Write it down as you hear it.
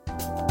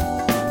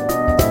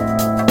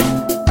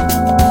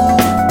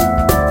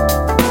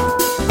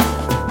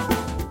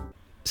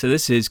So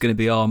this is going to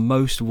be our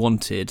most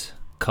wanted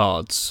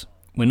cards.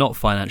 We're not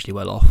financially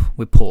well off.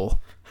 We're poor.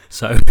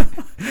 So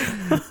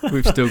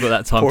we've still got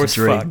that time Poor to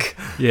dream. fuck.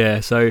 Yeah,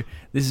 so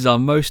this is our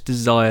most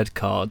desired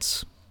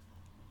cards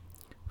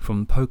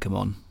from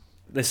Pokemon.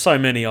 There's so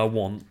many I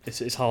want.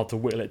 It's hard to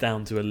whittle it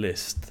down to a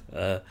list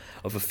of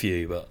a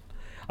few, but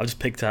I've just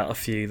picked out a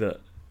few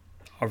that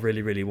I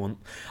really, really want.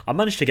 I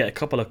managed to get a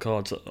couple of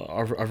cards that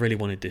I really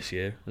wanted this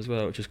year as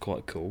well, which is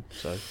quite cool.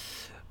 So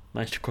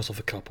managed to cross off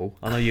a couple.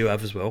 I know you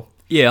have as well.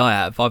 Yeah, I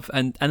have.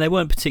 And they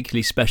weren't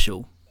particularly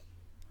special.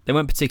 They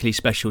weren't particularly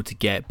special to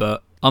get,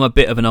 but I'm a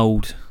bit of an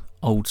old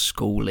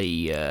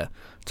schooly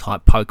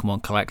type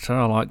Pokemon collector.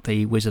 I like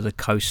the Wizard of the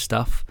Coast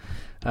stuff.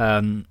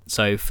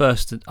 So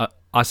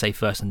I say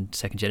first and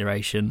second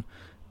generation.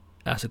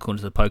 That's according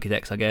to the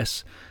Pokédex, I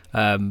guess.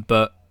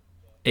 But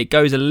it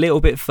goes a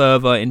little bit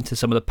further into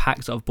some of the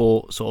packs that I've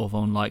bought, sort of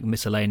on like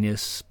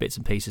miscellaneous bits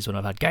and pieces when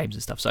I've had games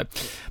and stuff. So,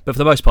 but for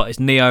the most part, it's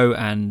Neo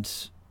and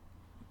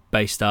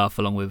base stuff,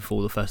 along with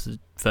all the first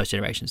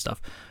generation stuff.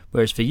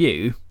 Whereas for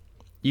you,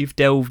 you've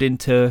delved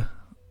into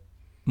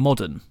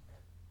modern,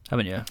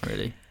 haven't you?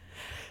 Really?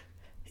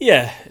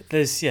 Yeah,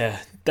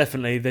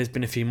 definitely. There's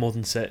been a few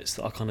modern sets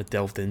that I kind of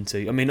delved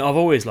into. I mean, I've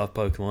always loved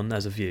Pokemon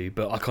as a view,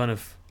 but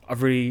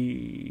I've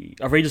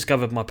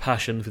rediscovered my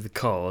passion for the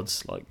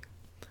cards. Like,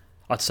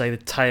 I'd say the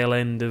tail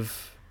end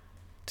of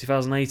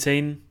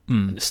 2018.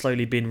 It's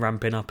slowly been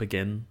ramping up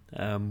again,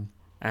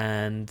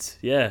 and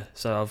yeah,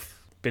 so I've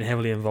been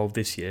heavily involved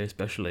this year,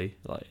 especially.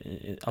 Like,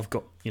 I've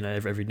got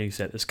every new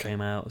set that's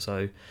came out.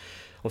 So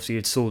obviously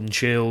it's Sword and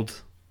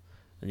Shield,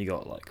 and you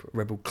got like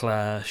Rebel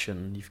Clash,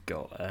 and you've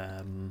got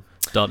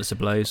Darkness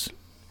Ablaze.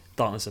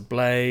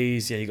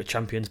 Yeah, you got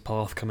Champions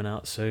Path coming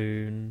out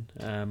soon.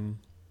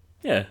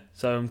 Yeah,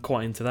 so I'm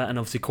quite into that, and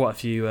obviously quite a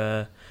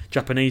few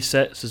Japanese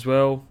sets as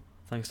well,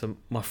 thanks to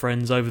my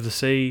friends over the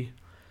sea.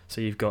 So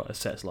you've got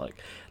sets like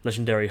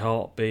Legendary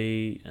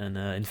Heartbeat and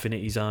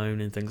Infinity Zone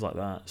and things like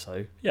that.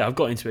 So yeah, I've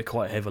got into it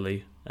quite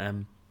heavily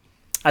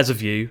as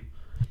of you,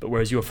 but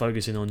whereas you're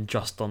focusing on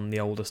the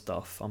older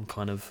stuff, I'm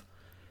kind of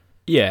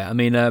I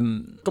mean,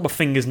 got my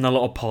fingers in a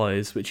lot of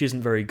pies, which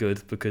isn't very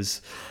good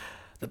because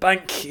the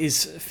bank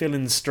is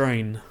feeling the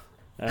strain.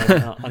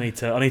 I need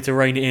to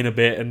rein it in a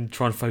bit and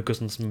try and focus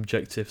on some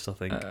objectives, I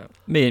think.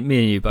 Me and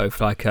you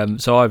both. Like,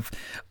 so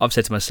I've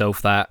said to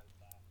myself that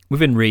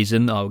within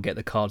reason, I'll get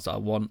the cards that I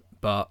want,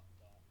 but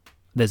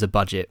there's a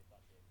budget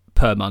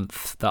per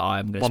month that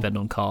I'm going to spend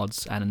on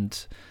cards,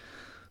 and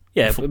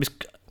it was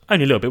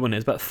only a little bit, wasn't it?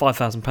 It's about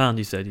 £5,000.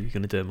 You said you were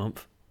going to do a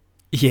month.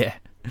 Yeah,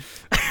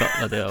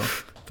 I do.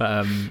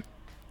 But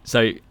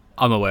so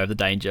I'm aware of the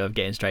danger of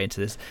getting straight into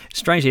this.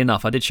 Strangely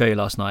enough, I did show you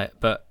last night,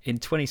 but in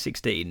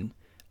 2016,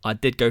 I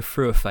did go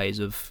through a phase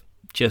of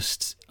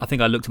I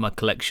think I looked at my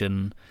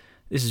collection.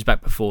 This is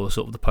back before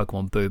sort of the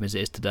Pokemon boom as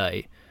it is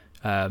today.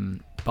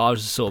 But I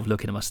was just sort of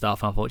looking at my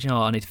stuff, and I thought,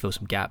 I need to fill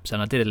some gaps.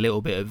 And I did a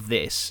little bit of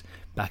this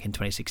back in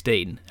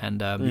 2016,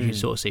 and you can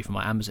sort of see from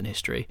my Amazon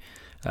history.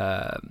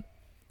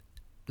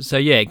 So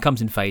yeah, it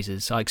comes in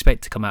phases. I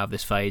expect to come out of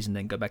this phase and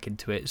then go back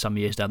into it some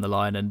years down the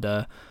line. And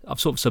I've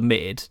sort of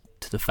submitted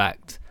to the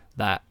fact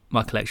that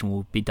my collection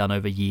will be done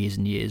over years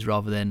and years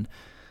rather than.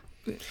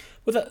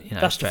 Well,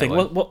 that's the thing.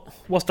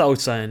 What's that old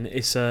saying?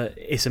 It's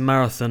a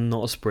marathon,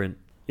 not a sprint.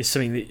 It's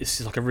something that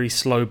it's like a really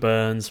slow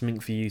burn, something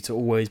for you to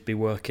always be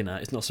working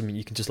at. It's not something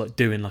you can just like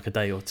do in like a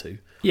day or two.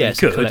 Yeah,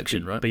 it's a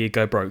collection, right? But you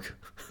go broke.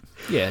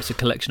 Yeah, it's a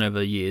collection over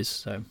the years.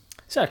 So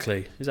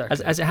exactly.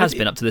 As it has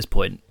been up to this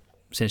point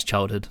since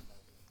childhood.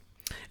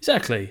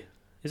 Exactly.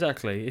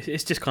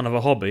 It's just kind of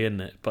a hobby,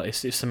 isn't it? But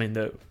it's something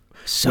that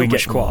we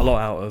get quite a lot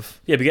out of.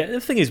 Yeah,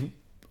 the thing is,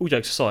 all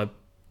jokes aside,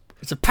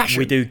 it's a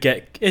passion.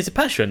 It's a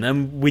passion,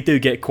 and we do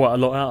get quite a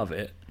lot out of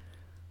it,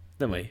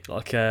 don't we?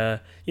 Like,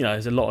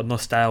 there's a lot of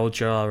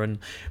nostalgia, and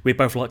we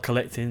both like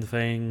collecting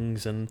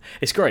things, and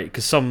it's great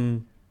because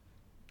some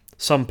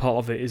part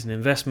of it is an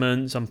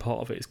investment, some part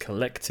of it is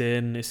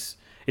collecting. It's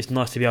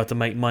nice to be able to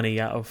make money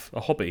out of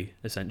a hobby,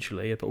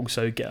 essentially, but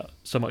also get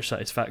so much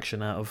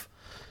satisfaction out of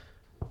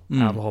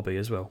a hobby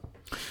as well.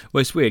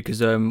 Well, it's weird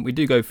because we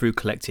do go through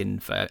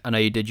collecting. I know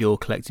you did your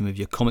collecting with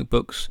your comic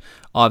books.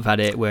 I've had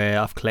it where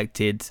I've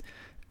collected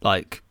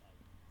like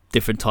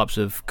different types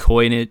of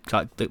coinage.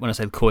 Like when I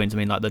say coins, I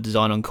mean like the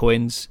design on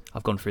coins.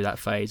 I've gone through that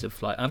phase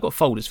of like, and I've got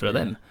folders for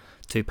them,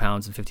 £2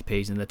 and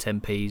 50p's and the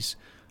 10p's.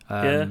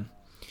 And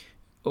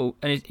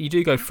you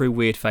do go through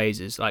weird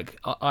phases. Like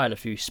I had a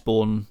few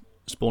Spawn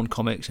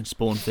comics and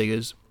Spawn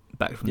figures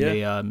back from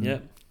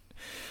the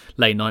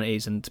late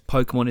 90s, and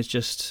Pokemon is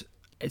just.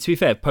 To be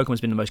fair,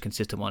 Pokemon's been the most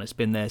consistent one. It's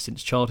been there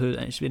since childhood,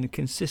 and it's been a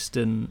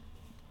consistent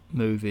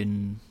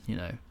moving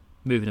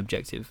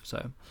objective.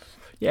 So,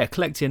 yeah,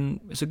 collecting,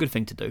 it's a good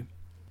thing to do.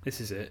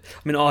 This is it. I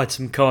mean, I had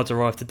some cards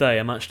arrive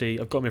today. I've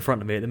got them in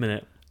front of me at the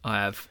minute. I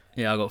have.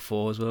 Yeah, I got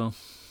 4 as well.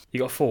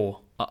 You got 4?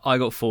 I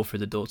got 4 through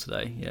the door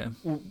today, yeah.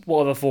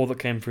 What are the 4 that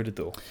came through the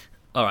door?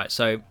 All right,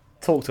 so...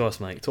 Talk to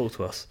us, mate. Talk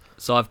to us.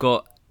 So I've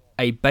got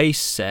a base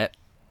set,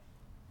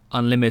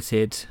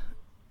 unlimited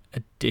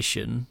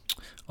edition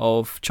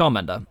of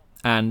Charmander,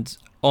 and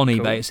On Cool.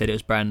 eBay, it said it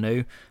was brand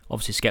new.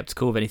 Obviously,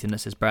 skeptical of anything that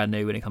says brand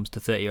new when it comes to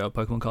 30-year-old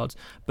Pokemon cards.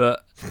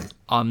 But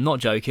I'm not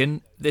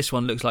joking. This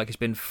one looks like it's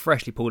been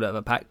freshly pulled out of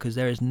a pack because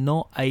there is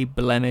not a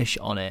blemish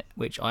on it,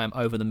 which I am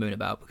over the moon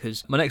about.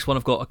 Because my next one,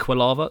 I've got a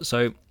Quilava.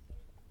 So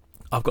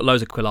I've got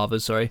loads of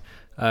Quilavas, sorry.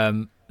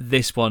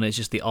 This one is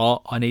just the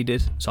art I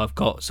needed. So I've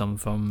got some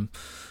from...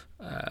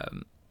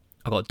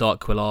 I've got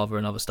Dark Quilava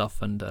and other stuff.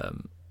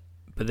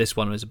 But this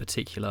one was a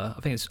particular...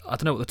 I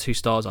don't know what the 2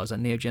 stars are. Is that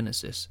Neo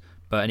Genesis?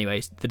 But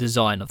anyways, the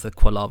design of the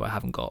Quilava I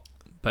haven't got.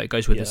 But it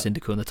goes with the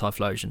Cyndaquil and the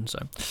Typhlosion. So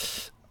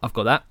I've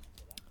got that.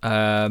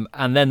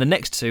 And then the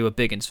next 2 are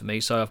big ones for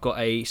me. So I've got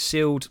a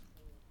sealed,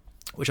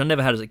 which I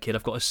never had as a kid.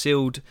 I've got a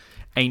sealed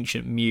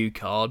Ancient Mew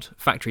card,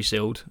 factory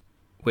sealed,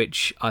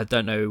 which I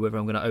don't know whether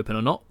I'm going to open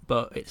or not.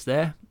 But it's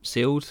there,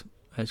 sealed.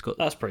 That's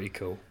pretty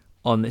cool.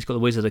 It's got the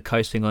Wizard of the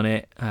Coast thing on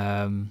it.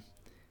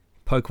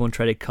 Pokemon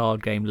Traded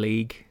Card Game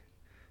League.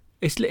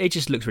 It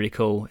just looks really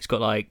cool. It's got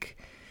like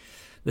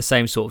the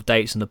same sort of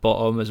dates on the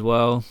bottom as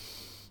well,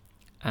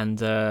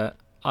 and I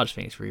just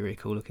think it's a really, really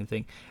cool looking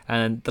thing.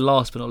 And the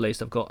last but not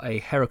least, I've got a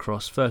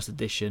Heracross first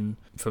edition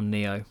from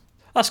Neo.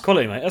 That's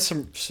quality, mate. That's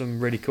some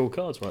really cool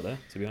cards right there,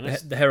 to be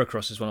honest. The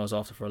Heracross is one I was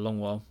after for a long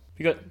while.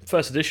 You got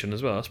first edition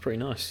as well. That's pretty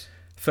nice.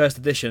 First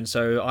edition,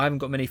 so I haven't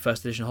got many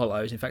first edition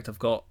holos. In fact, I've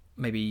got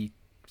maybe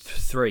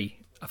 3.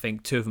 I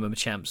think 2 of them are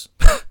champs.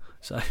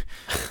 So,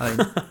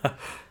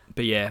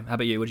 but yeah, how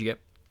about you? What'd you get?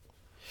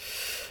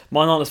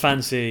 Mine aren't as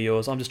fancy as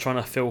yours. I'm just trying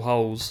to fill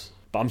holes,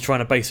 but I'm trying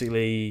to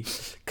basically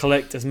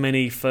collect as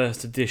many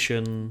first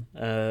edition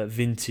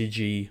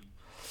vintagey.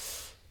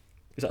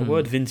 Is that a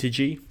word?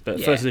 Vintagey? But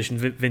yeah. First edition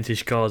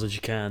vintage cards as you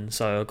can.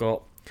 So I've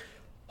got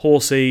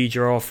Horsey,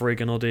 Giraffe,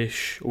 Rig and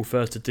Oddish, all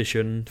first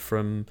edition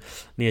from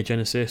Neo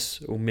Genesis,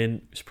 all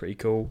mint. It's pretty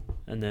cool.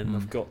 And then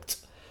I've got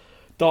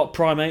Dark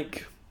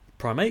Primeape,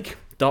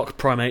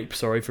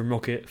 sorry, from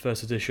Rocket,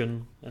 first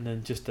edition, and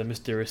then just a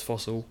Mysterious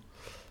Fossil.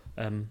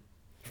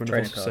 From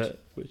the Fossil set,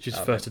 which is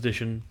first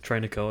edition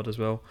trainer card as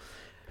well.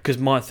 Because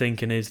my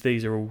thinking is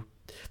these are all...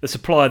 The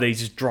supply of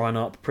these is drying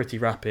up pretty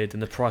rapid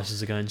and the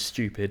prices are going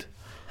stupid.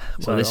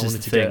 So this is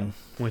the thing.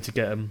 I wanted to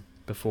get them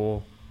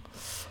before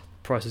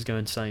prices go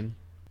insane.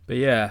 But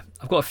yeah,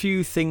 I've got a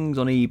few things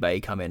on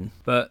eBay coming,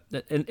 but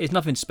it's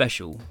nothing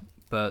special,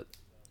 but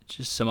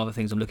just some other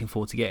things I'm looking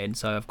forward to getting.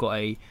 So I've got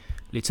a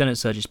Lieutenant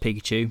Surge's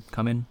Pikachu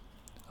coming.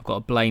 I've got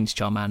a Blaine's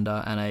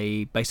Charmander and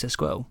a Base Set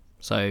Squirtle.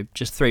 So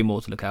just 3 more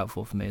to look out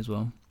for me as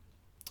well.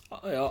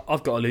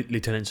 I've got a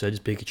Lieutenant Surge's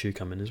Pikachu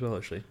coming as well,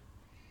 actually.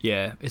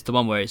 Yeah, it's the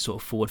one where it's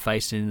sort of forward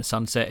facing in the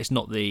sunset. It's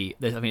not I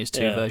think it's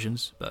 2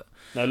 versions, but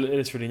no,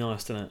 it's really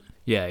nice, isn't it?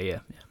 Yeah.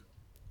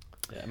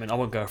 I mean, I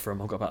won't go for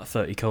them. I've got about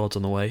 30 cards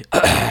on the way.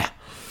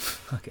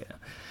 Okay.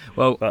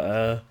 Well,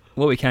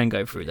 what we can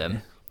go through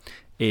then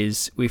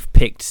is we've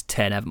picked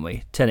 10, haven't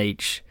we? 10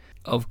 each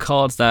of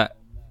cards that,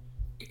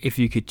 if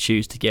you could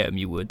choose to get them,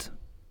 you would.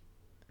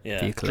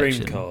 Yeah,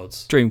 dream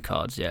cards. Dream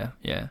cards, yeah.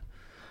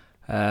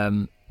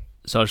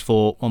 So I just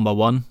thought, one by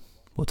one,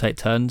 we'll take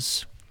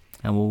turns,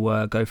 and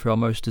we'll go through our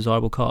most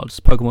desirable cards.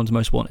 Pokemon's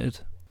most wanted.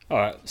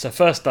 Alright, so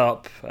first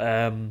up,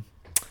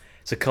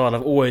 it's a card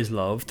I've always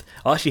loved.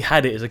 I actually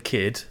had it as a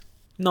kid.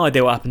 No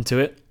idea what happened to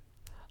it.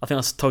 I think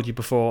I told you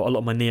before, a lot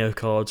of my Neo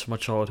cards from my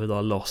childhood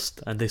I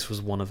lost, and this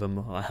was one of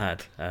them I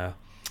had,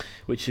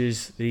 which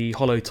is the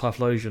Holo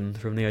Typhlosion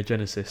from Neo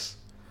Genesis.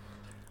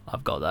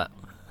 I've got that.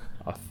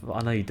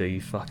 I know you do, you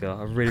fucker.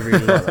 I really,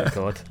 really like that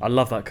card. I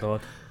love that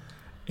card.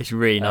 It's a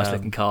really nice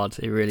looking card.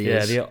 It really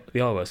is. Yeah, the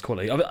artwork's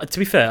quality. I mean, to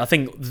be fair, I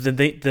think the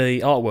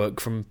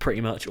artwork from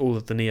pretty much all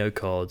of the Neo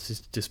cards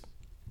is just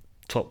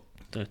top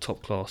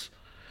class.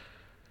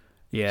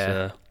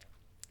 Yeah.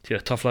 So,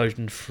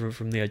 Typhlosion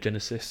from Neo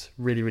Genesis.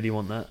 Really, really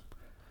want that.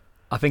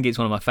 I think it's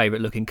one of my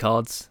favourite looking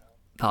cards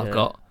that I've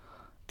got.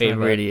 It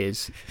really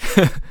is.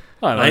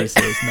 All right, mate.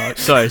 No,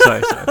 sorry.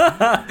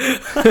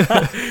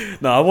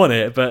 No, I want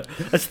it, but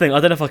that's the thing. I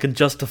don't know if I can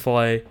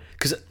justify,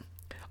 because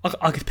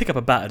I could pick up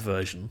a battered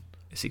version.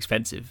 It's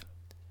expensive.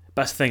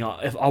 That's the thing.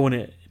 If I want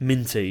it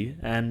minty,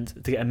 and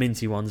to get a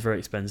minty one's very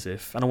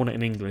expensive, and I want it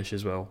in English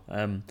as well.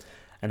 And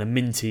a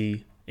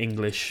minty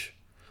English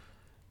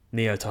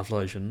Neo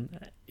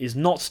Typhlosion is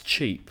not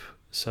cheap.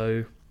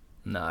 So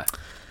no.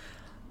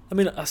 I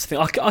mean, that's the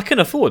thing. I can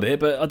afford it,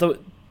 but I don't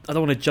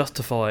want to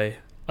justify.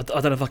 I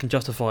don't know if I can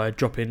justify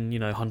dropping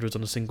hundreds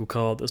on a single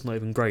card that's not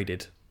even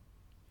graded.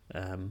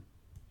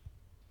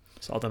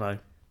 So I don't know.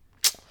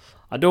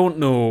 I don't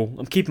know.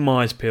 I'm keeping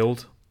my eyes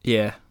peeled.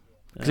 Yeah.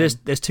 Because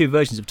there's 2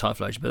 versions of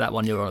Typhlosion, but that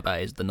one you're on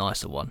about is the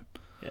nicer one.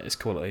 Yeah, it's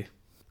quality.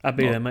 I'd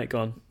be there, mate. Go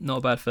on. Not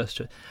a bad first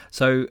choice.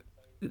 So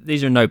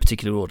these are in no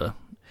particular order.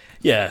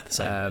 Yeah, the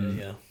same.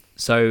 Yeah.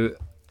 So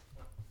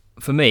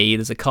for me,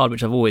 there's a card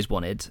which I've always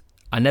wanted.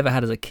 I never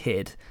had as a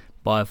kid,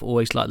 but I've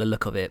always liked the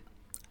look of it,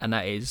 and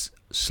that is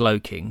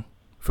Slowking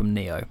from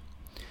Neo.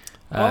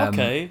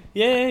 Okay.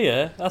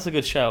 Yeah. That's a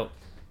good shout.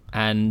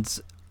 And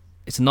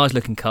it's a nice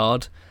looking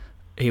card.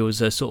 He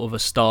was a sort of a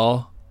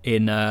star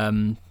in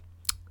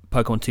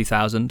Pokemon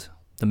 2000,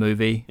 the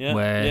movie. Yeah.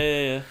 Where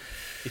Yeah.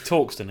 He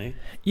talks, doesn't he?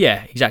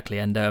 Yeah, exactly.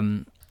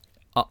 And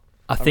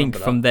I think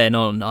from then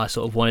on, I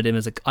sort of wanted him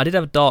as a. I did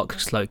have a Dark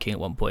Slowking at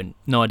one point.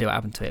 No idea what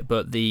happened to it,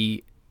 but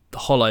the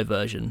Hollow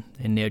version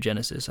in Neo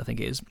Genesis, I think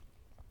it is.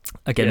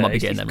 Again, might be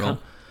getting them wrong.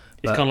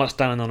 He's kind of like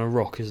standing on a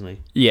rock, isn't he?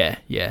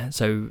 Yeah.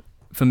 So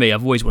for me,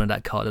 I've always wanted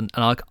that card, and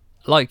I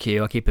like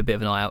you. I keep a bit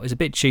of an eye out. It's a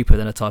bit cheaper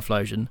than a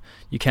Typhlosion.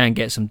 You can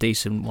get some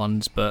decent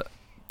ones, but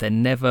they're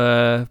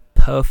never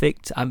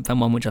perfect. I haven't found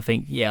one which I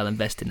think, I'll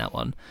invest in that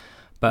one.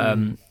 But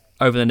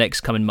over the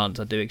next coming months,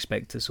 I do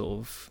expect to sort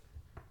of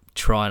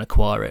try and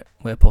acquire it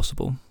where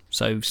possible.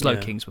 So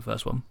Slowking's the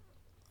first one.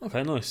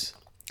 Okay, nice.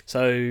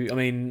 So, I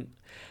mean,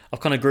 I've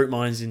kind of grouped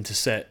mine into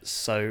sets,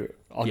 so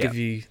I'll give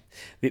you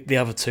the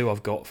other two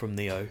I've got from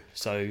Neo.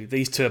 So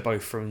these two are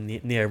both from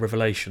Neo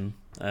Revelation,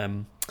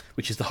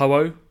 which is the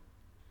Ho-Oh.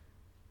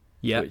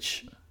 Yeah.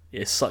 Which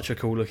is such a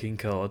cool looking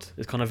card.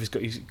 It's kind of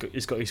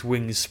it's got his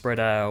wings spread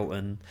out,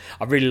 and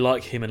I really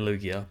like him and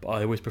Lugia, but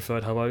I always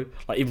preferred Ho-Oh.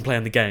 Like even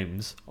playing the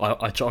games,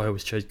 I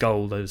always chose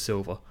gold over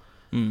silver.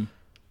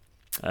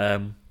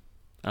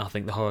 I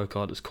think the Ho-Oh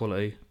card is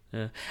quality.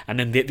 Yeah. And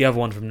then the other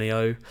one from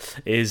Neo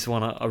is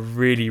one I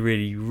really,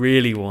 really,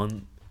 really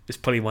want. It's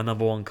probably my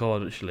number one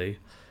card actually.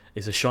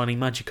 It's a Shining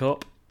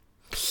Magikarp.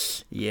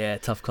 Yeah,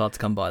 tough card to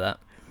come by that.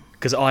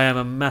 Because I am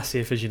a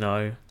massive, as you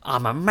know,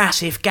 I'm a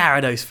massive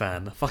Gyarados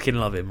fan. I fucking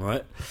love him,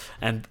 right?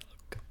 And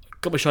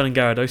got my Shining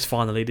Gyarados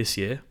finally this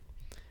year.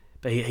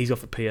 But he's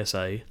off at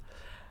PSA.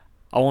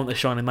 I want the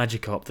Shining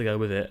Magikarp to go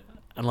with it.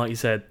 And like you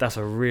said, that's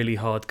a really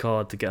hard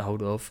card to get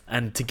hold of.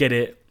 And to get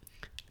it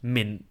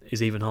mint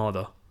is even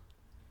harder.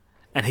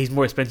 And he's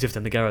more expensive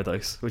than the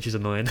Gyarados, which is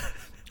annoying.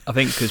 I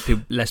think because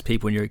less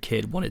people when you're a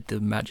kid wanted the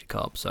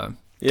Magikarp, so...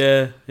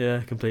 Yeah,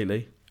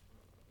 completely.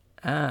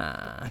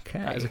 Okay.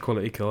 That is a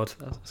quality card.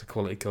 That's a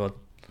quality card.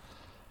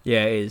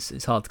 Yeah, it is.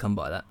 It's hard to come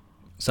by that.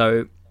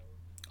 So,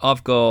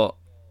 I've got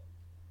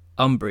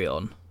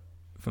Umbreon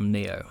from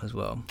Neo as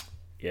well.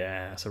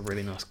 Yeah, that's a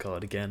really nice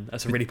card again.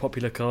 That's a really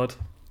popular card.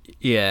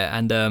 Yeah,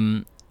 and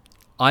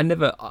I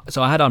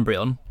had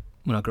Umbreon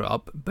when I grew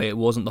up, but it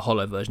wasn't the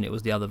Hollow version, it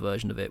was the other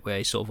version of it where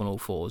he's sort of on all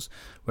fours,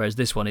 whereas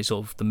this one is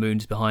sort of the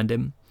moon's behind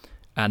him,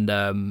 and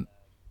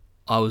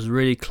I was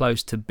really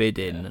close to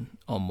bidding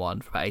on one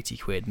for about 80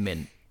 quid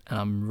mint, and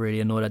I'm really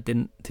annoyed I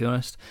didn't, to be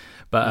honest,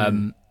 but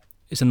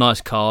it's a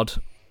nice card.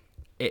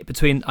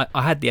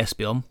 I had the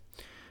Espeon,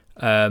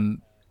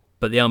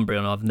 but the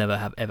Umbreon I've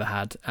never ever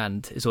had,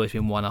 and it's always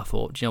been one I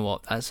thought, do you know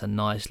what, that's a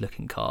nice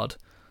looking card,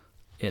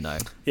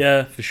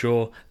 Yeah, for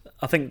sure.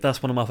 I think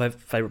that's one of my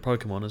favourite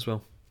Pokemon as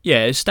well.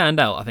 Yeah, it's stand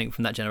out, I think,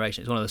 from that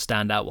generation. It's one of the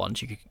standout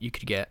ones you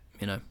could get,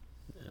 Yeah,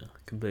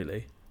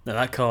 completely. No,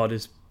 that card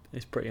is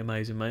pretty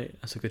amazing, mate.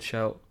 That's a good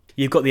shout.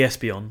 You've got the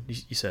Espeon,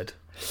 you said.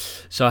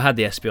 So I had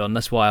the Espeon,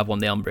 that's why I've won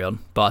the Umbreon,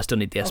 but I still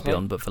need the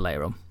Espeon, but for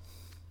later on.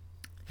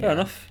 Fair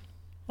enough.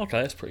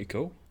 Okay, that's pretty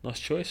cool. Nice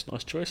choice.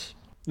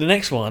 The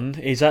next one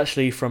is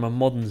actually from a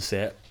modern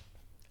set.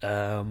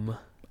 And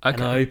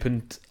I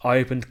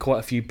opened quite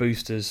a few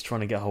boosters trying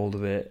to get hold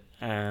of it,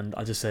 and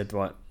I just said,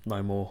 right,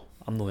 no more.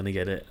 I'm not going to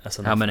get it. That's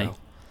enough. How many? Now.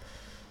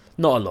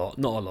 Not a lot.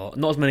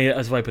 Not as many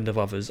as I've opened of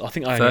others. I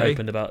think I only 30?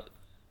 opened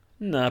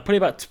probably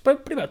about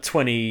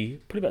 20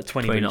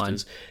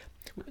 boosters.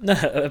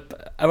 No,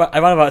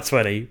 around about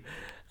 20,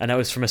 and that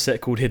was from a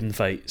set called Hidden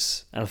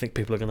Fates. And I think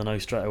people are going to know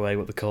straight away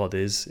what the card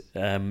is.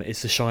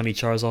 It's the Shiny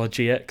Charizard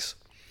GX.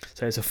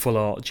 So it's a full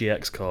art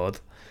GX card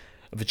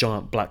of a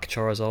giant black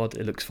Charizard.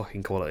 It looks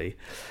fucking quality,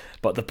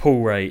 but the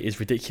pull rate is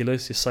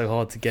ridiculous. It's so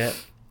hard to get,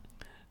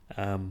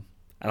 and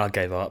I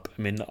gave up.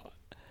 I mean,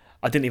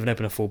 I didn't even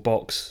open a full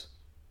box,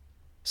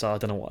 so I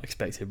don't know what I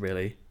expected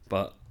really.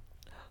 But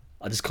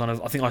I just I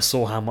think I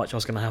saw how much I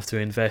was going to have to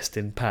invest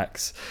in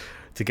packs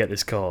to get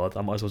this card.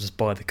 I might as well just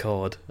buy the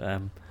card.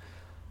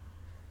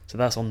 So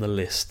that's on the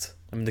list.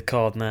 I mean, the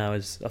card now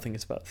is, I think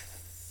it's about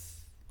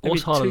maybe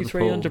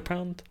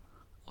 £200-300.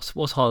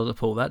 What's harder to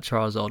pull, that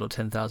Charizard or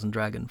 10,000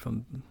 Dragon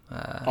from...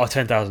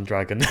 10,000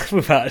 Dragon,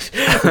 without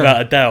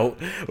a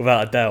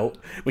doubt.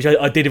 Which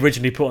I did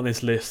originally put on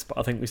this list, but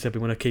I think we said we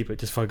want to keep it,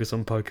 just focus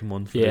on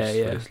Pokemon for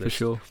this for list.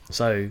 Sure.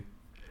 So,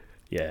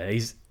 yeah,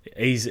 he's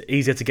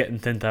easier to get than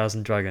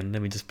 10,000 Dragon,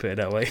 let me just put it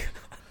that way.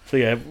 So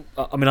yeah,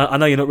 I mean, I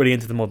know you're not really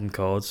into the modern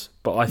cards,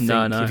 but I think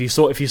if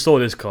you saw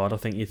this card, I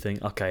think you'd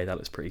think, okay, that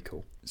looks pretty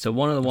cool. So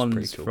one of the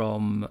ones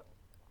from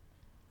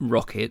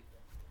Rocket,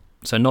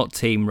 so not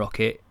Team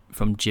Rocket,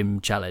 from Gym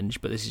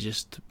Challenge, but this is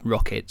just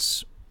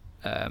Rocket's,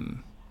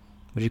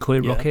 would you call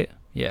it Rocket?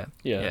 Yeah.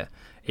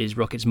 Is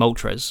Rocket's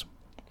Moltres.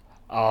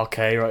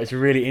 Okay, right, it's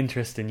really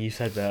interesting you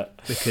said that.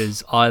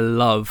 Because I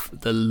love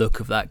the look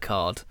of that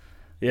card.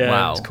 Yeah,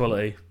 wow. It's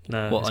quality.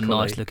 What a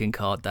nice looking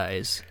card that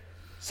is.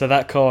 So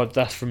that card,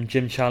 that's from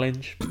Gym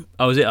Challenge.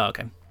 Oh, is it? Oh,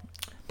 okay.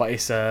 But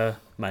it's,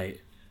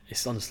 mate,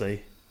 it's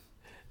honestly,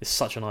 it's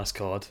such a nice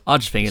card. I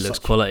just think it looks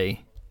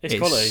quality. It's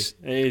quality.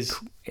 It is.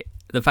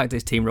 The fact that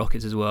it's Team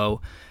Rockets as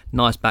well,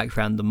 nice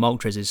background. The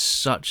Moltres is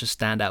such a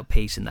standout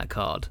piece in that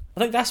card.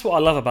 I think that's what I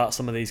love about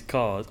some of these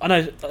cards.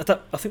 I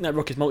think that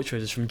Rockets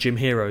Moltres is from Gym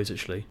Heroes,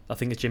 actually. I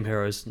think it's Gym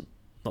Heroes,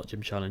 not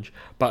Gym Challenge.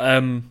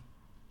 But,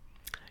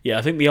 yeah,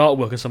 I think the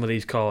artwork of some of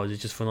these cards is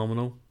just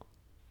phenomenal.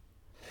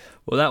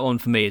 Well, that one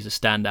for me is a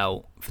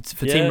standout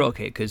for Yeah. Team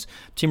Rocket, because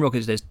Team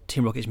Rocket's there's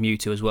Team Rocket's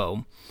Mewtwo as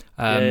well.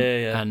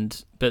 Yeah.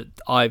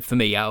 But for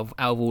me, out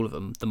of all of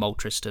them, the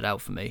Moltres stood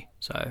out for me.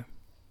 So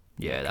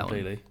yeah, that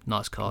Completely. one,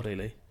 nice card.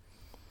 Completely.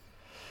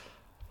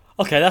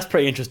 Okay, that's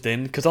pretty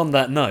interesting. Because on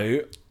that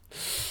note,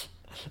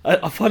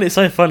 I find it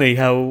so funny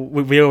how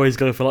we always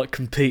go for like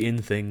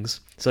competing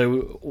things.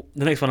 So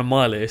the next one on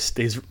my list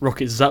is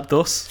Rocket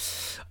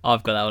Zapdos.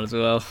 I've got that one as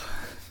well.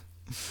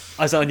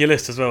 Oh, is that on your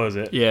list as well? Is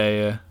it?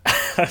 Yeah.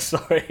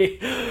 Sorry,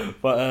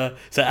 but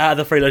so out of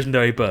the 3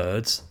 legendary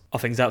birds, I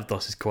think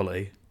Zapdos is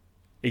quality.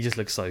 He just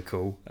looks so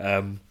cool.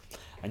 And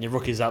your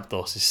Rocket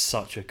Zapdos is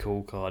such a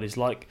cool card. He's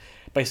like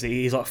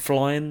he's like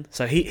flying,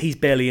 so he's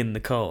barely in the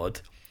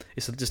card.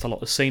 It's just a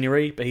lot of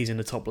scenery, but he's in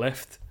the top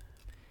left.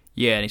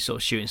 Yeah, and he's sort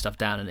of shooting stuff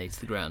down and into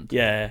the ground.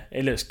 Yeah,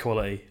 it looks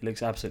quality. It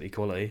looks absolutely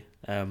quality.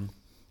 Nice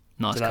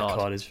so that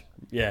card is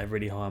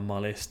really high on my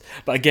list.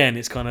 But again,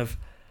 it's kind of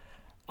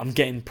I'm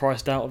getting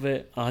priced out of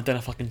it. I don't know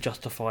if I can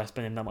justify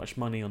spending that much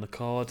money on the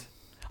card.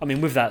 I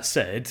mean, with that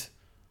said,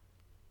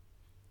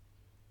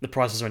 the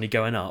prices are only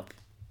going up.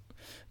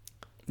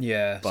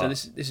 Yeah, so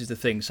this is the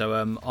thing. So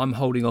I'm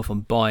holding off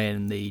on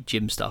buying the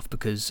gym stuff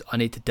because I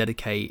need to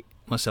dedicate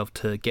myself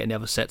to getting the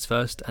other sets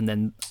first, and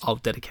then I'll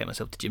dedicate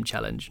myself to Gym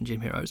Challenge and Gym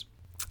Heroes.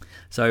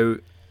 So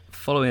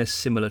following a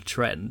similar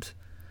trend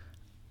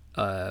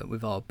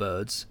with our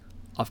birds,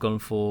 I've gone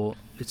for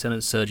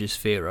Lieutenant Surge's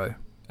Fearow.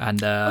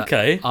 And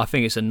okay. I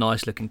think it's a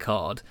nice looking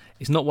card.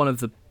 It's not one of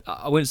the...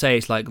 I wouldn't say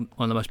it's like one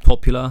of the most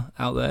popular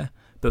out there,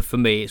 but for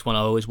me it's one I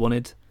always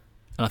wanted.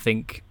 And I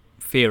think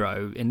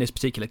Fearow, in this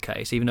particular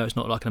case, even though it's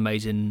not like an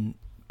amazing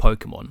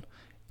Pokemon,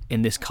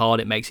 in this card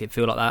it makes it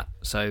feel like that.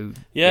 So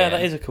yeah,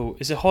 that is a cool...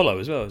 It's a holo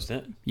as well, isn't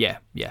it? Yeah.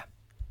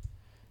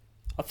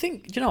 I'm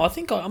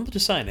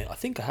just saying it. I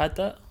think I had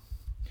that.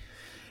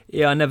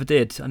 Yeah, I never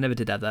did have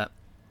that.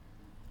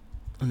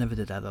 I never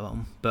did have that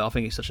one. But I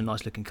think it's such a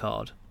nice looking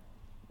card.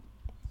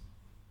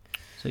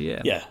 So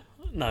yeah. Yeah.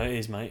 No, it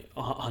is, mate.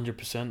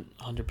 100%.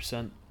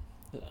 100%.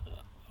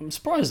 I'm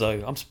surprised,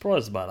 though. I'm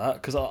surprised about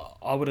that, because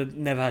I would have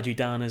never had you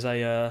down as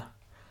a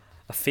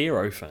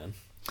Fearow fan.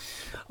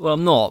 Well,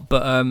 I'm not,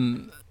 but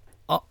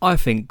I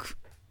think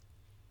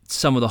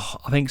some of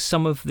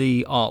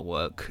the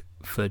artwork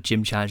for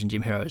Gym Challenge and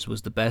Gym Heroes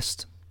was the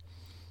best.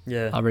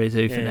 Yeah. I really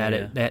do think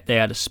they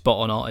had a spot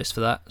on artist for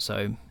that.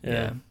 So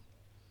yeah.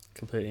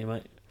 Completely,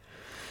 mate.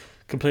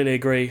 Completely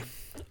agree.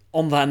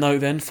 On that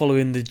note, then,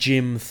 following the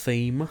gym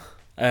theme,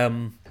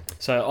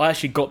 so I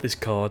actually got this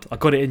card. I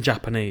got it in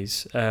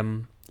Japanese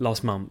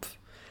last month,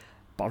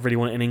 but I really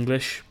want it in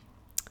English,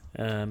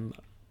 and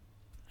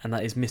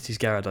that is Misty's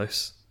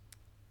Gyarados.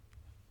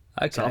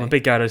 Okay. So I'm a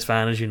big Gyarados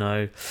fan, as you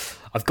know.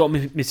 I've got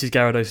Mrs.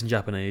 Gyarados in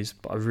Japanese,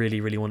 but I really,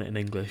 really want it in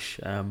English.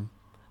 And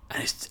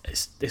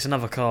it's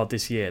another card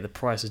this year. The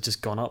price has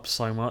just gone up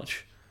so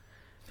much.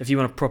 If you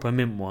want a proper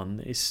mint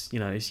one, it's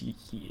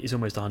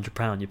almost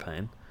 £100 you're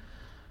paying.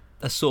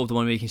 That's sort of the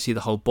one where you can see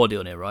the whole body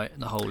on it, right?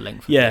 The whole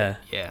length. Yeah. Of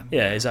it.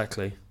 Yeah,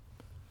 exactly.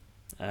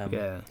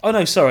 Yeah. Oh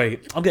no, sorry,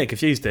 I'm getting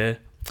confused here.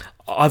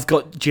 I've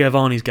got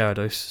Giovanni's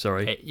Gyarados.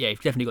 Sorry. Yeah, you've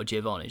definitely got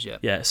Giovanni's. Yeah.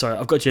 Yeah, sorry,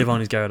 I've got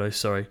Giovanni's Gyarados.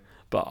 Sorry,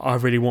 but I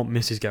really want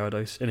Mrs.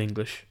 Gyarados in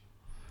English.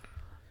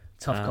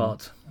 Tough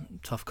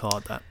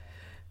card. That.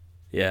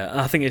 Yeah,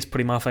 and I think it's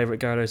probably my favourite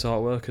Gyarados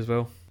artwork as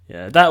well.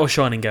 Yeah, that or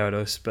Shining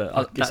Gyarados,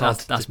 but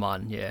that's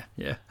mine.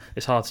 Yeah.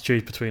 It's hard to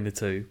choose between the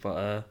two,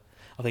 but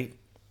I think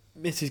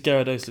Mrs.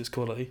 Gyarados looks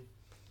quality.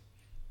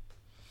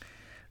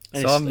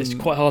 And So it's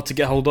quite hard to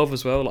get hold of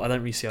as well. Like, I don't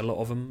really see a lot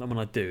of them, and when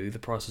I do, the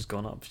price has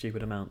gone up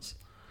stupid amounts.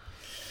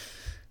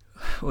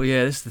 Well,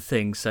 yeah, this is the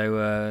thing.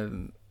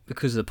 So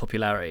because of the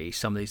popularity,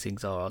 some of these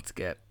things are hard to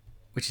get,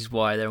 which is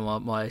why they're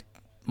on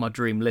my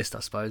dream list, I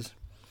suppose.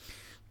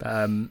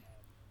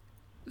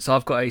 So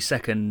I've got a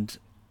second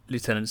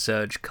Lieutenant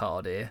Surge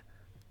card here,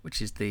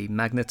 which is the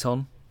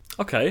Magneton.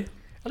 Okay,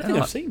 I don't think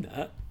I've seen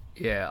that.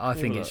 Yeah, I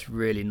think it's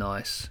really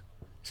nice.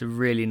 It's a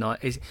really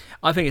nice...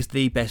 I think it's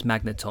the best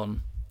Magneton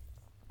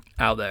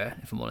out there,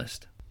 if I'm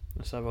honest.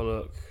 Let's have a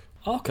look.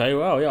 Okay,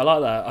 well, yeah, I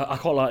like that. I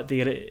quite like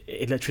the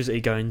electricity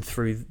going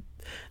through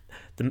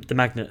the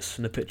magnets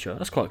in the picture.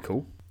 That's quite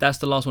cool. That's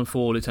the last one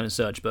for Lieutenant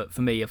Surge, but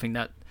for me, I think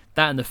that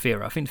and the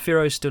Fearow. I think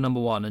Fearow is still number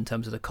one in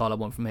terms of the card I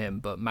want from him,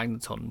 but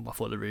Magneton, I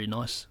thought they're really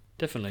nice.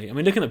 Definitely. I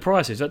mean, looking at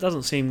prices, that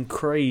doesn't seem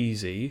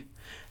crazy.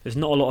 There's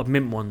not a lot of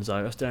mint ones,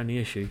 though. That's the only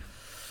issue.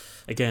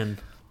 Again.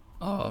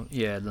 Oh,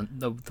 yeah,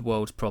 the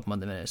world's problem at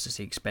the minute is just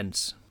the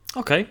expense.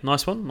 Okay,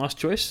 nice one. Nice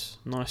choice.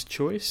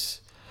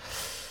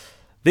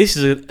 This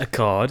is a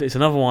card. It's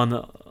another one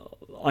that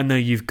I know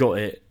you've got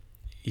it,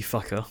 you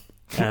fucker.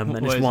 And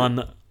it's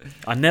one...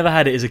 I never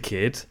had it as a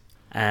kid,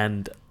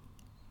 and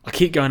I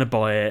keep going to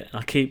buy it,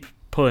 and I keep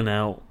pulling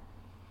out,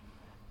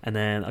 and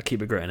then I keep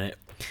regretting it,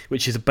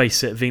 which is a base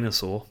set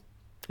Venusaur.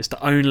 It's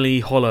the only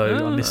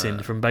holo I'm missing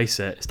from base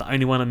set. It's the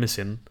only one I'm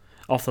missing.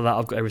 After that,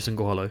 I've got every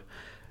single holo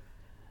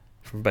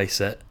from base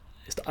set.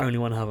 It's the only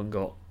one I haven't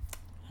got.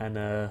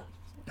 And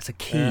it's a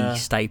key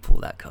staple,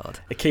 that card.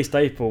 A key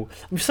staple.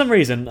 And for some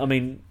reason, I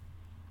mean,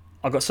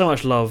 I got so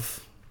much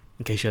love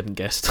in case you hadn't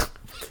guessed,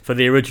 for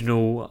the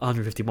original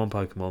 151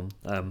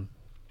 Pokemon,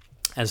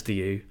 as do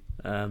you.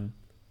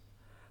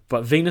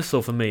 But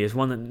Venusaur for me is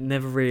one that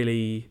never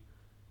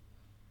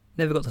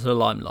got to the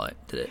limelight,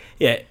 did it?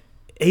 Yeah,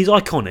 he's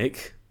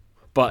iconic,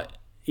 but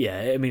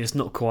yeah, I mean it's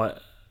not quite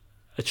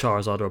a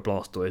Charizard or a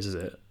Blastoise, is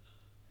it?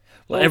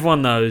 Like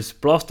everyone knows,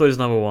 Blastoise is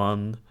number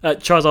one,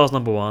 Charizard's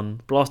number one,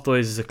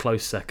 Blastoise is a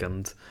close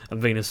second,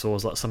 and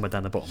Venusaur's like somewhere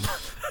down the bottom.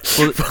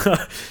 Well,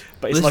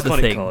 but it's an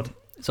iconic card.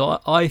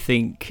 So I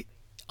think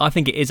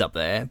it is up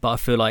there, but I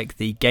feel like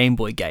the Game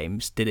Boy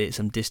games did it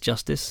some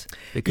disjustice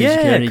because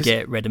you can only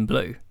get red and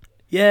blue.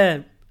 Yeah,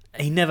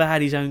 he never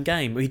had his own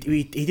game. He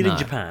did in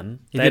Japan.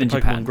 They had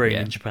Pokemon Green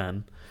in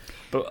Japan.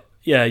 But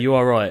yeah, you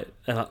are right.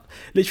 And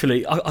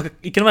literally,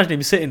 you can imagine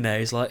him sitting there.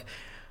 He's like,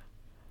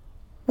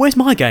 "Where's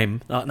my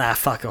game?" Like, nah,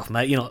 fuck off,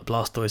 mate. You're not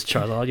Blastoise,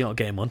 Charizard. You're not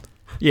getting one.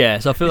 Yeah,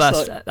 so I feel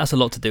that's a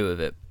lot to do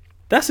with it.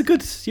 That's a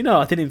good.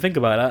 I didn't even think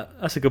about that.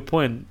 That's a good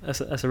point.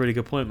 That's a really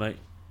good point, mate.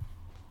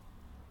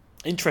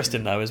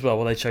 Interesting though as well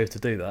why they chose to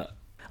do that.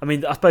 I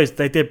mean, I suppose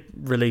they did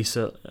release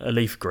a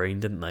Leaf Green,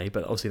 didn't they?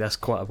 But obviously that's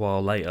quite a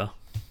while later.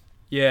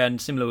 Yeah,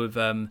 and similar with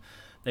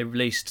they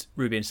released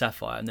Ruby and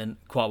Sapphire, and then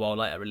quite a while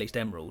later released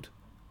Emerald.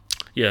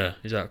 Yeah,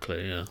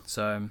 exactly. Yeah.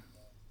 So,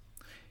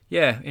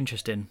 yeah,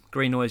 interesting.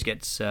 Green always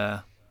gets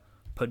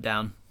put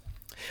down.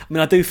 I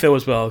mean, I do feel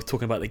as well,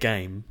 talking about the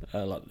game,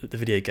 like the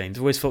video games,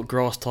 I've always felt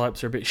grass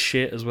types are a bit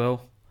shit as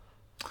well.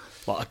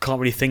 Like, I can't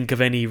really think of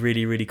any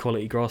really, really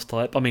quality grass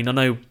type. I mean, I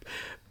know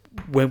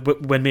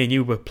when me and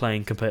you were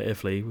playing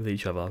competitively with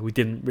each other, we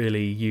didn't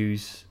really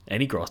use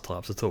any grass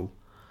types at all.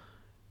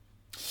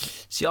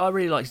 See, I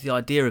really liked the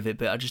idea of it,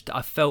 but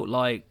I felt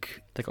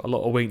like they got a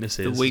lot of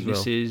weaknesses. The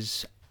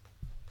weaknesses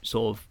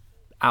sort of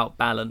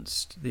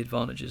outbalanced the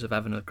advantages of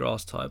having a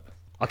grass type.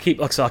 I keep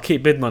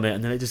bidding on it,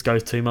 and then it just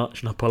goes too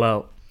much, and I pull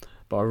out.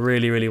 But I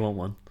really, really want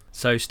one.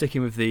 So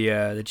sticking with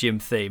the gym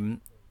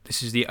theme,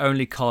 this is the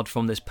only card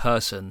from this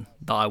person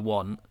that I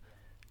want,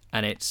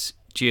 and it's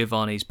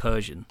Giovanni's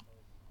Persian.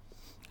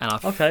 And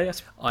that's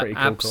pretty cool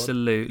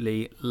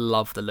absolutely card.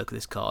 Love the look of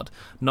this card.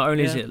 Not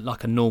only is it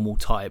like a normal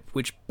type,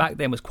 which back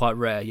then was quite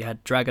rare. You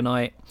had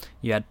Dragonite,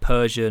 you had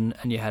Persian,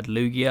 and you had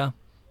Lugia.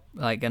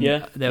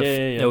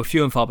 There were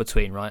few and far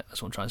between, right?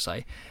 That's what I'm trying to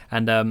say.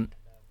 And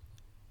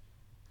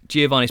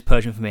Giovanni's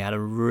Persian for me had a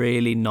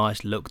really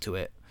nice look to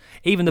it.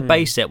 Even the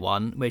base set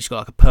one, which got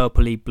like a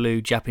purpley blue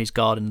Japanese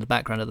garden in the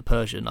background of the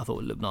Persian, I thought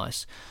would look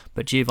nice.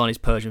 But Giovanni's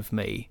Persian for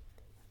me,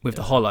 with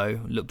the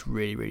holo, looked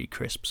really, really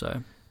crisp.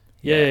 So.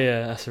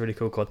 Yeah, that's a really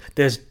cool card.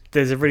 There's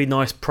a really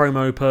nice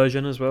promo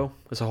Persian as well.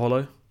 It's a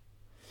holo.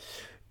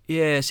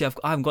 Yeah, see, I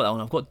haven't got that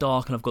one. I've got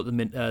Dark and I've got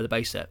the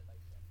base set.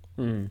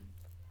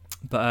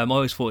 But I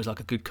always thought it was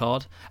like a good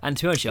card. And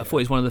to be honest, I thought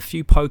it was one of the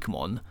few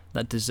Pokemon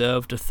that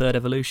deserved a third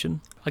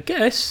evolution. I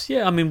guess,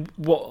 yeah. I mean,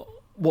 what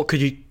could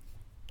you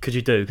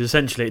do? Because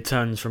essentially it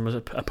turns from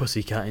a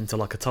pussycat into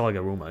like a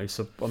tiger almost.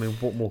 So, I mean,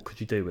 what more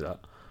could you do with that?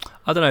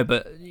 I don't know,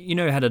 but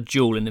it had a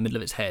jewel in the middle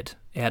of its head.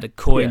 It had a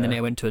coin, then it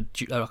went to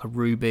like a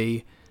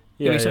ruby.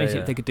 Maybe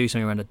they could do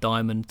something around a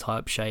diamond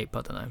type shape.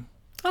 I don't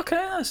know. Okay,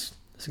 that's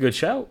a good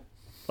shout.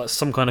 Like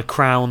some kind of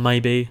crown,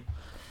 maybe.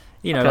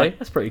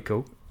 That's pretty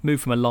cool.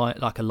 Move from a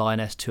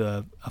lioness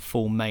to a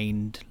full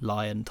maned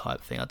lion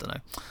type thing. I don't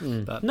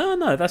know. But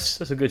no, that's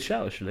a good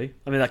shout actually.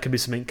 I mean, that could be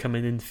something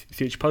coming in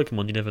future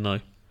Pokemon. You never know.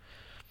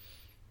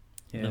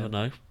 Yeah. Never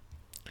know.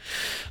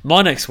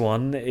 My next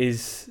one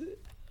is.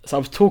 So I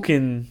was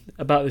talking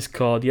about this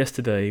card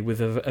yesterday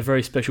with a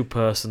very special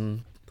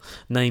person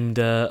named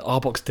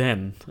Arbox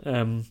Den,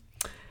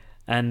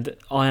 and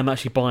I am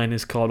actually buying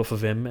this card off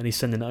of him, and he's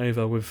sending it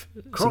over with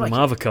some of my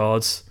other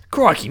cards.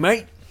 Crikey,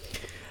 mate!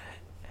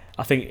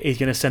 I think he's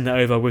going to send it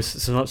over with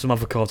some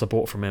other cards I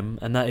bought from him,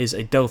 and that is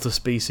a Delta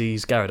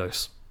Species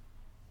Gyarados.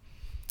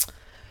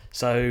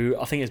 So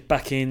I think it's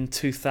back in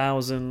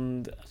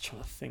 2000. I'm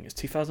trying to think. It's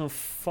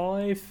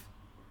 2005.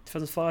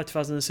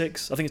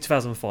 2006, I think it's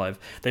 2005.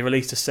 They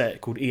released a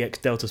set called EX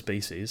Delta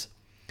Species,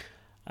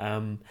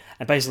 and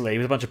basically it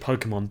was a bunch of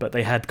Pokemon, but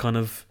they had kind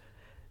of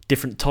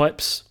different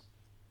types.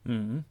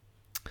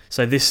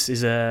 So this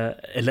is a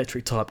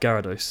electric type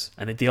Gyarados,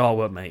 and the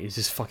artwork, mate, is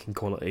just fucking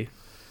quality.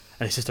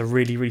 And it's just a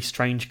really, really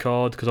strange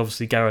card because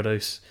obviously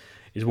Gyarados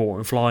is water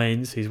and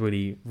flyings. He's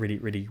really, really,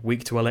 really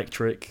weak to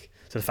electric.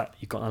 So the fact that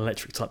you've got an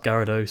electric type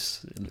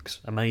Gyarados, it looks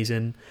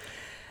amazing.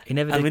 He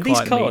never did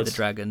quite meet the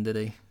dragon, did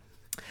he?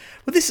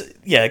 Well,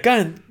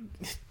 going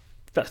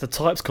back to the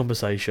types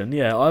conversation.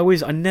 Yeah,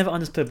 I never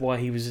understood why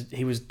he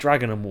was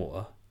dragon and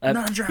water.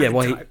 Not a dragon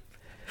type.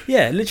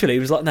 Literally, he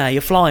was like, "Nah,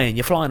 you're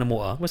flying on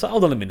water." I was like,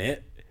 "Hold on a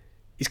minute,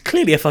 he's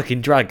clearly a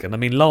fucking dragon." I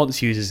mean,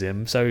 Lance uses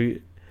him, so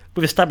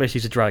we've established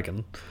he's a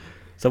dragon.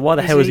 So why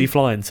the hell is he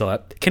flying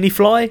type? Can he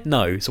fly?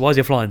 No. So why is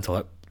he a flying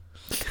type?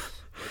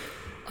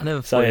 I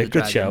never thought he was a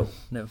good dragon. shout.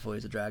 Never thought he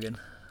was a dragon.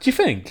 Do you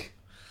think?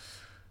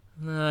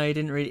 No, he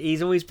didn't really.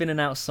 He's always been an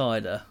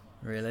outsider,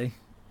 really.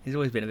 He's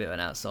always been a bit of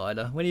an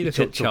outsider. When you look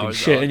You're at talking Charizard,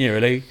 shit, aren't you,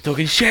 really?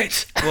 Talking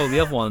shit! well, the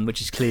other one,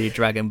 which is clearly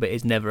dragon, but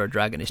is never a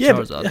dragon, is Yeah,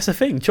 Charizard. but that's the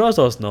thing.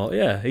 Charizard's not.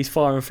 Yeah, he's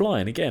fire and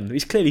flying again.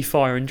 He's clearly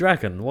fire and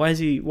dragon. Why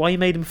you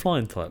made him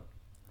flying type?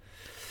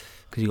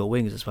 Because he got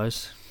wings, I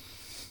suppose.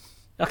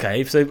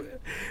 Okay, so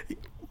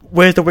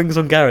where's the wings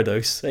on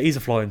Gyarados? He's a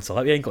flying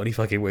type. He ain't got any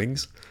fucking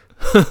wings.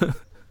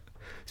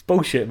 It's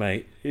bullshit,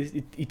 mate.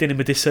 You did him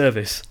a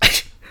disservice.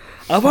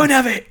 I won't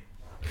have it.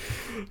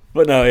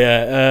 But no,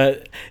 yeah.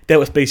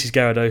 Delta Species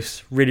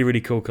Gyarados, really,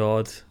 really cool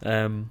card.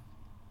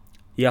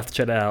 You have to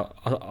check that out.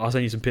 I'll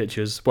send you some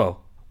pictures.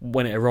 Well,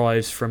 when it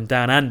arrives from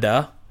down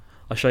under,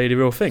 I'll show you the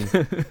real thing.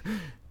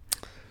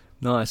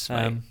 Nice,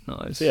 mate.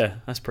 Nice. So yeah,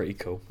 that's pretty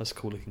cool. That's a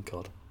cool looking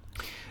card.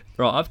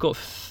 Right, I've got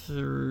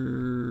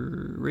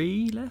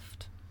 3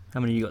 left. How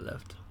many you got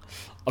left?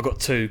 I've got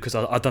 2 because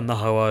I've done the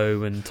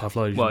Ho-Oh and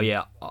Typhlosion. Well,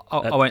 yeah,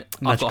 I went.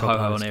 I've got Magikarp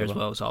Ho-Ho on Ice here as cover.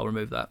 well, so I'll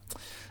remove that.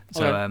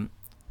 So Okay.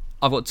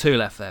 I've got 2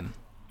 left then.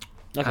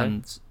 Okay.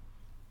 And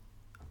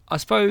I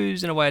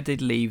suppose in a way I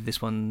did leave this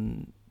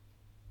one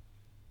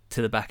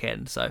to the back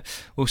end. So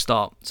we'll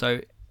start.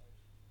 So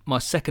my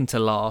second to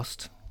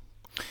last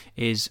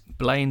is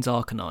Blaine's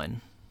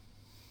Arcanine.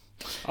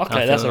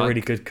 Okay, that's a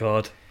really good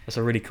card. That's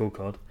a really cool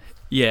card.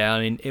 Yeah,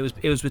 I mean it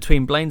was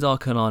between Blaine's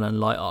Arcanine and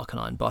Light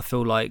Arcanine, but I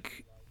feel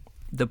like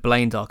the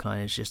Blaine's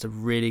Arcanine is just a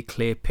really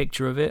clear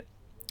picture of it,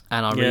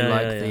 and I really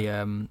like the.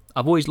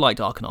 I've always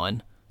liked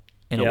Arcanine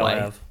in a way.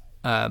 I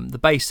have. The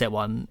base set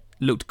one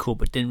looked cool,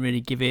 but didn't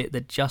really give it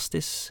the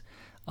justice,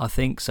 I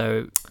think.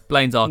 So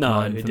Blaine's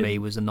Arcanine for me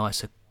was a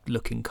nicer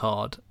looking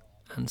card,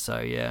 and so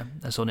yeah,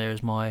 that's on there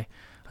as one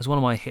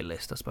of my hit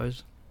list, I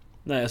suppose.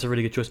 No, that's a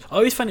really good choice. I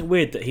always found it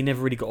weird that he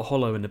never really got a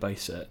holo in the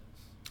base set.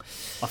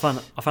 I found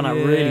that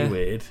really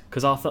weird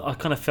because I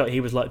kind of felt he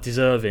was like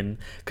deserving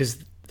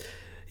because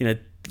he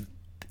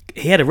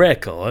had a rare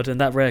card and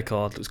that rare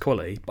card looks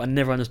quality, but I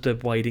never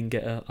understood why he didn't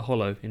get a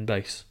holo in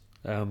base.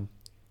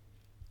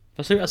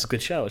 That's a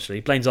good shout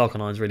actually. Blaine's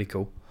Arcanine is really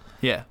cool.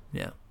 Yeah,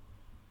 yeah.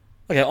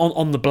 Okay,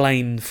 on the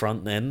Blaine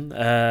front then,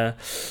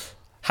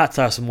 had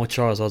to have some more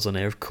Charizards on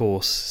here, of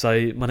course.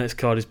 So my next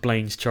card is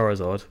Blaine's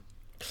Charizard.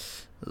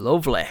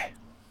 Lovely.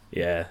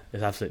 Yeah,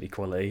 it's absolutely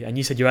quality. And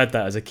you said you had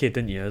that as a kid,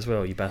 didn't you, as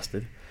well, you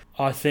bastard?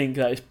 I think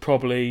that is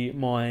probably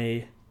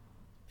my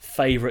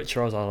favourite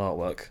Charizard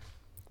artwork.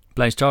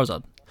 Blaine's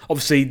Charizard.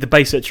 Obviously, the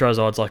base set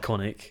Charizard's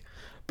iconic,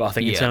 but I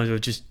think in Yeah. terms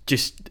of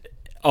just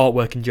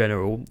artwork in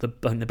general,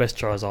 I think the best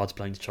Charizard's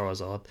Blaine's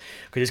Charizard.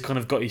 Because he's kind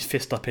of got his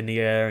fist up in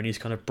the air and he's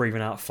kind of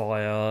breathing out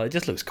fire. It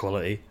just looks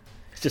quality.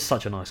 It's just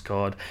such a nice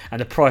card.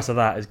 And the price of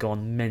that has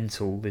gone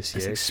mental this year.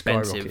 It's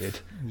expensive.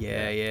 Skyrocketed.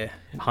 Yeah.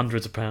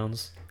 Hundreds of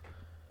pounds.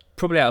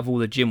 Probably out of all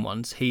the gym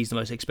ones, he's the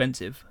most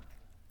expensive.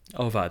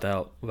 Oh, without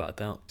a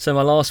doubt. So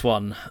my last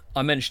one,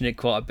 I mentioned it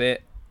quite a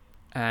bit,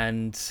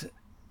 and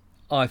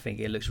I think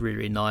it looks really,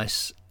 really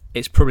nice.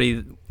 It's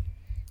probably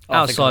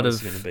outside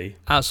of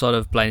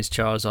Blaine's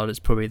Charizard, it's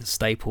probably the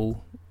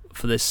staple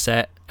for this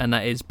set, and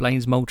that is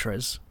Blaine's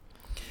Moltres.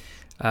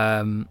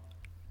 And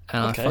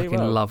I fucking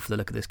love the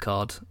look of this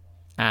card,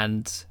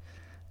 and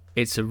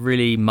it's a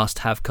really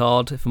must-have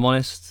card, if I'm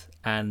honest.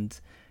 And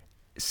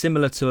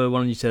similar to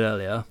one you said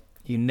earlier,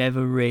 you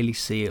never really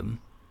see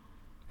them.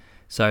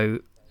 So,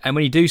 and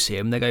when you do see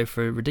them, they go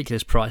for a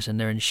ridiculous price and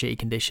they're in shitty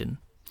condition.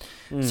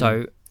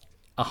 So,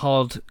 a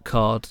hard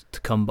card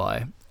to come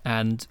by.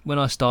 And when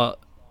I start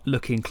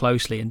looking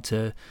closely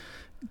into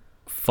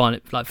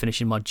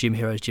finishing my Gym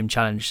Heroes Gym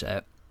Challenge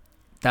set,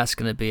 that's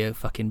going to be a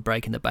fucking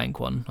break in the bank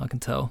one, I can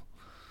tell.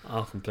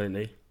 Oh,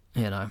 completely.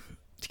 To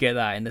get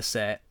that in the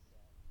set,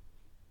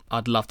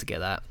 I'd love to get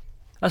that.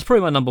 That's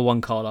probably my number one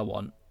card I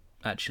want,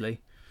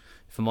 actually,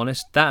 if I'm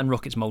honest. That and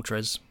Rocket's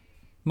Moltres.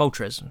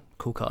 Moltres,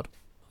 cool card.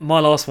 My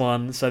last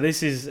one. So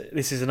this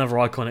is another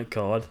iconic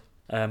card.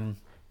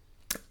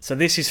 So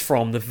this is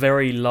from the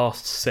very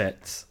last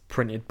set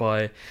printed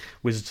by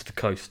Wizards of the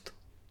Coast.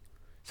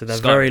 So the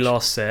very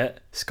last set,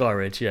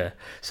 Skyridge, yeah.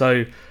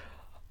 So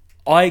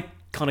I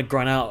kind of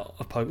grown out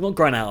of Pokemon, not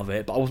grown out of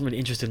it, but I wasn't really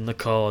interested in the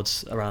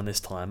cards around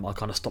this time. I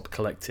kind of stopped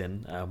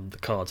collecting the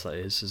cards, that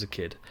is, as a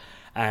kid.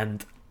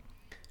 And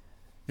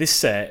this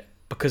set,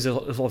 because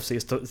obviously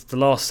it's the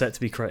last set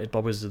to be created by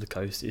Wizards of the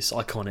Coast, it's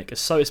iconic.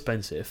 It's so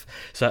expensive.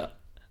 So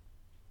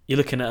you're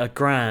looking at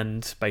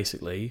 $1,000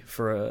 basically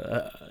for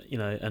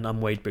an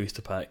unweighed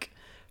booster pack.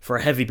 For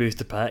a heavy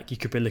booster pack, you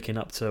could be looking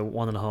up to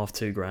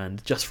 $1,500,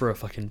 $2,000 just for a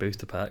fucking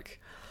booster pack,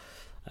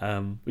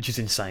 which is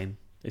insane.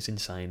 It's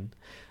insane.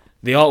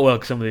 The artwork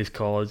of some of these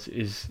cards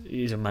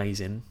is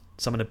amazing.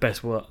 Some of the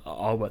best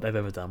artwork they've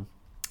ever done.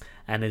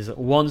 And there's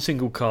one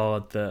single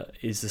card that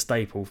is the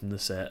staple from the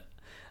set,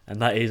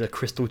 and that is a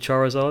Crystal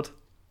Charizard.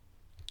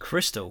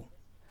 Crystal?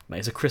 Mate,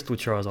 it's a Crystal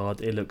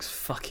Charizard. It looks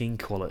fucking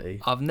quality.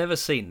 I've never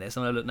seen this.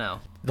 I'm going to look now.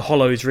 The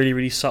holo is really,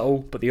 really subtle,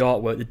 but the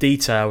artwork, the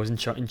details in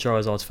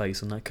Charizard's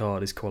face on that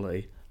card is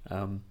quality.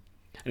 And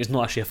it's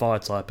not actually a fire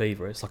type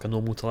either. It's like a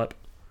normal type.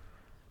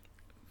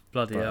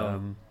 Bloody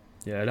hell.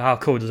 Yeah, how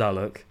cool does that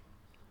look?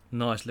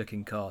 Nice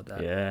looking card,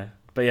 that. Yeah.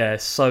 But yeah,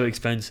 it's so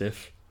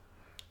expensive.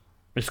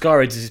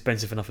 Skyraid is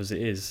expensive enough as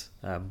it is.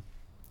 But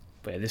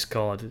yeah, this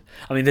card.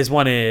 I mean, there's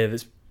one here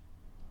that's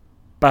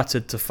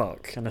battered to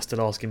fuck, and they're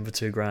still asking for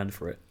 $2,000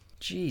 for it.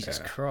 Jesus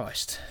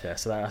Christ. Yeah,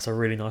 so that's a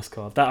really nice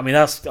card.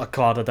 That's a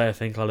card I don't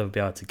think I'll ever be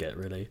able to get.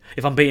 Really,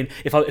 if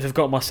I've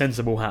got my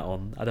sensible hat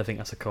on, I don't think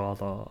that's a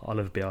card I'll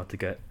ever be able to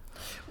get.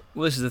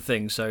 Well, this is the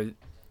thing. So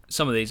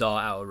some of these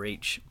are out of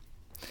reach,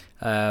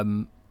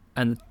 and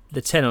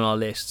the 10 on our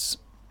lists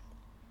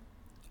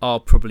are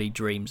probably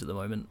dreams at the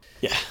moment.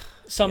 Yeah,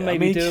 some may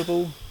be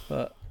doable,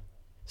 but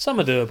some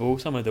are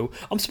doable.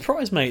 I'm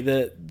surprised, mate,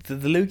 that the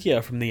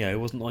Lugia from Neo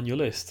wasn't on your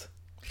list.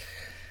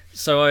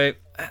 So I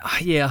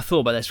thought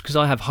about this because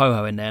I have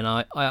Ho-Ho in there, and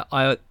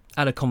I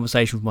had a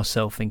conversation with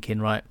myself thinking,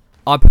 right,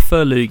 I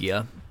prefer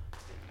Lugia,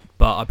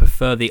 but I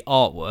prefer the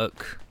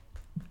artwork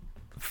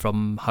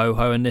from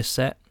Ho-Ho in this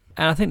set.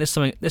 And I think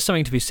there's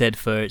something to be said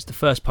for it's the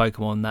first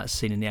Pokemon that's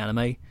seen in the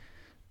anime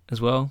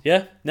as well.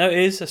 Yeah, no, it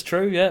is. That's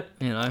true. Yeah,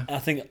 I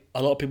think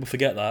a lot of people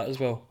forget that as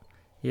well.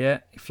 Yeah,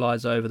 he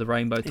flies over the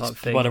rainbow type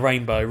thing. By the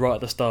rainbow right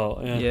at the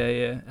start.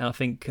 Yeah. And I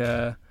think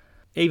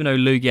even though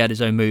Lugia had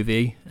his own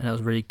movie, and that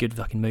was a really good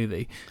fucking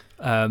movie,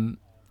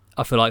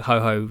 I feel like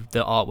Ho-Ho,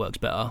 the artwork's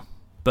better.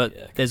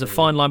 But there's a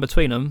fine line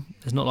between them.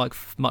 There's not like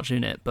much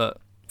in it, but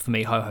for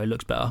me, Ho-Ho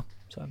looks better.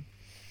 So.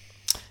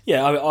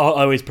 Yeah, I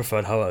always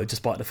preferred Ho-Ho,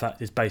 despite the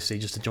fact it's basically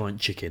just a giant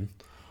chicken.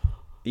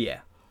 Yeah.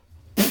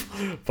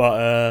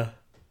 But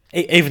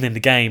even in the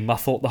game, I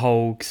thought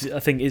I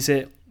think, is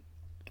it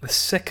the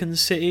second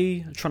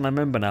city? I'm trying to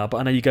remember now, but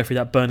I know you go through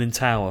that burning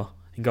tower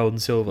in Gold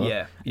and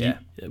Silver. Yeah.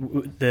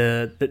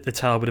 The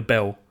tower with a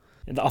bell.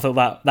 I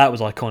thought that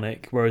was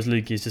iconic, whereas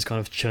Lugia's just kind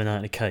of chilling out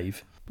in a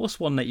cave. What's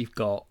one that you've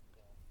got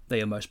that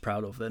you're most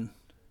proud of then?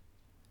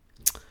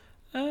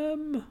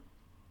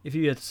 If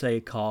you had to say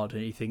a card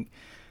and you think,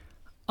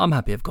 I'm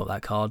happy I've got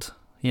that card.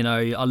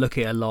 I look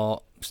at it a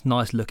lot. It's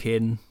nice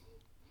looking.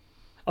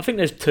 I think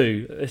there's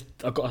two.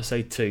 I've got to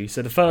say two.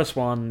 So the first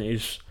one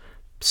is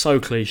so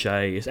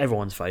cliche. It's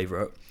everyone's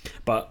favourite.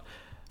 But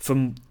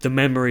from the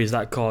memories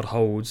that card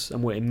holds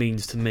and what it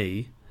means to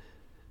me,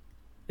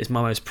 it's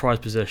my most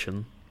prized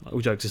possession. All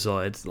jokes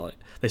aside, like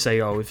they say,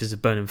 if there's a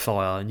burning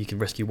fire and you can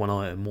rescue one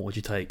item, what would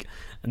you take?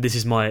 And this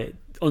is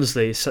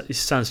honestly, it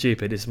sounds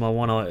stupid. It's my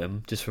one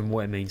item, just from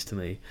what it means to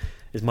me,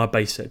 is my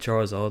base set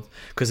Charizard.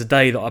 Because the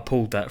day that I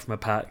pulled that from a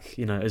pack,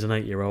 as an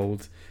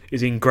 8-year-old,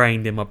 is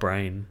ingrained in my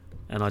brain,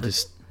 and I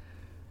just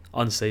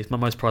honestly, it's my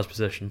most prized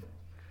possession.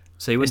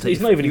 So it's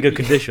not even in good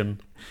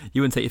condition.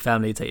 You wouldn't take your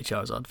family to take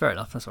your Charizard. Fair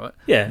enough. That's all right.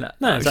 Yeah,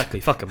 no,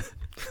 exactly. Fuck them.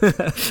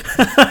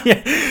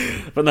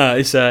 Yeah. But no,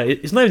 it's not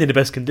even in the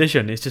best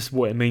condition. It's just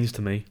what it means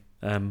to me.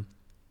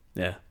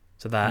 Yeah.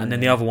 So that, and then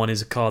the other one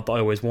is a card that I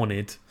always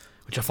wanted,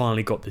 which I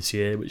finally got this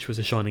year, which was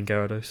a Shining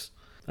Gyarados.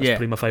 That's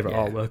probably my favourite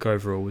artwork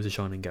overall, was a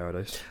Shining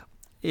Gyarados.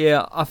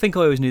 Yeah, I think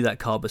I always knew that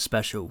card was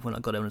special when I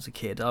got it when I was a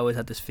kid. I always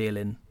had this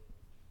feeling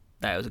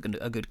that it was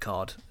a good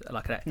card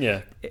like that.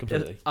 Yeah,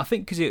 completely. I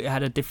think because it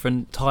had a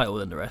different title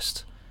than the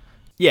rest.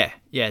 Yeah.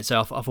 So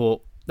I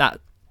thought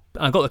that.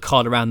 I got the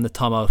card around the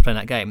time I was playing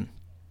that game.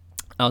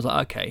 I was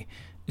like, okay,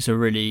 it's a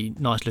really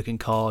nice looking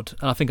card,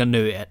 and I think I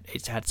knew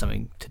it had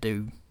something to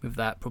do with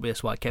that. Probably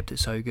that's why I kept it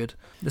so good.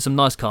 There's some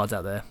nice cards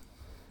out there.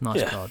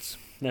 Nice cards.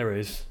 There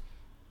is.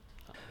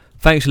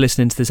 Thanks for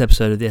listening to this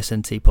episode of the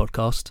SNT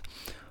podcast.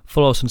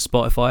 Follow us on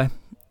Spotify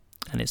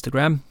and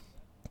Instagram,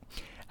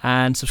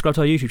 and subscribe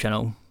to our YouTube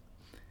channel.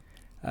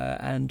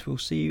 And we'll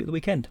see you at the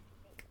weekend.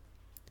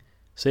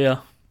 See ya.